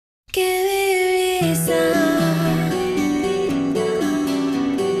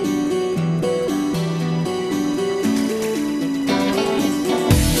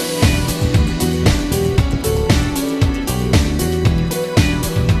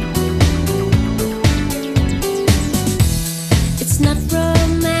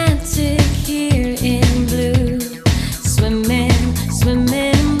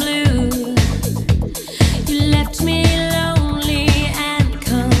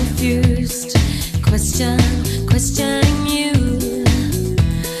Questioning you.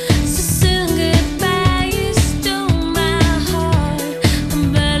 So soon goodbye, you stole my heart. I'm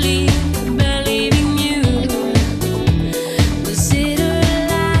believing you. Was it a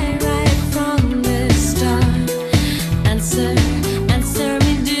lie right from the start? Answer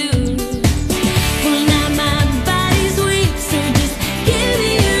me, do. Well, now my body's weak, so just give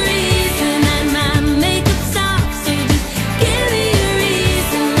me a reason. And my makeup's off, so just give me a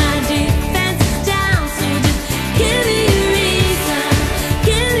reason. My defense is down, so just give me a reason.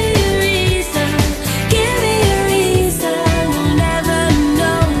 Give me a reason. Give me a reason. You'll never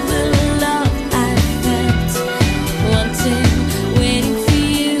know the love I felt, wanting, waiting for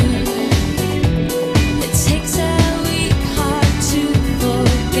you. It takes a weak heart to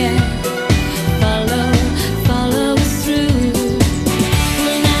forget. Follow through.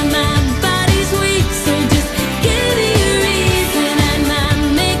 Well, now my body's weak, so just give me a reason. And my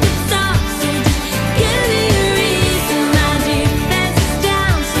makeup's off, so just give me a reason. My defense is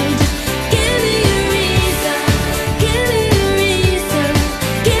down, so just give me a reason. Give me a reason.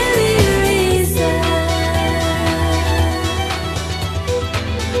 Give me a reason.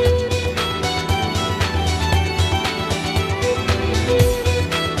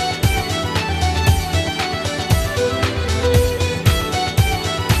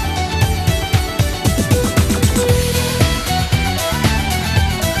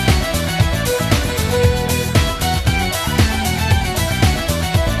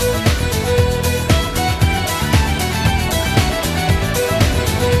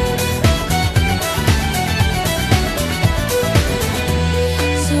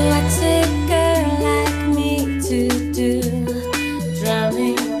 So what's a girl like me to do?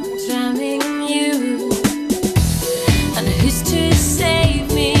 Drowning in you. And who's to save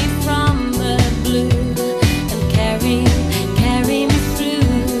me from the blue and carry me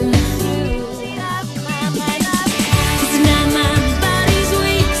through? 'Cause now my body's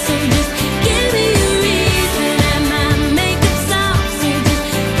weak, so just give me a reason. And my makeup's off, so just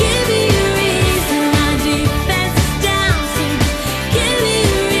give me a reason. My defense is down, so just give me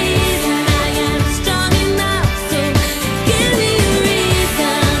a reason. I am strong enough, so give me a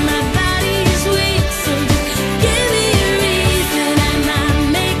reason. My body is weak, so just give me a reason. And my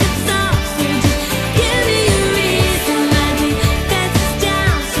makeup's off, so just give me a reason. My defense is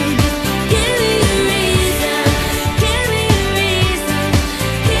down, so just give me a reason. Give me a reason.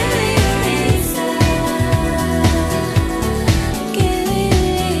 Give me a reason. Give me a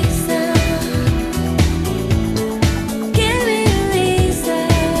reason. Give me a reason.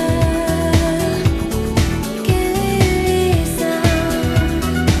 Give me a reason.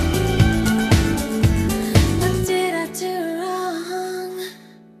 What did I do wrong?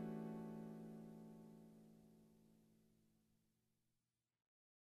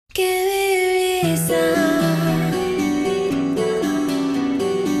 Give me a reason.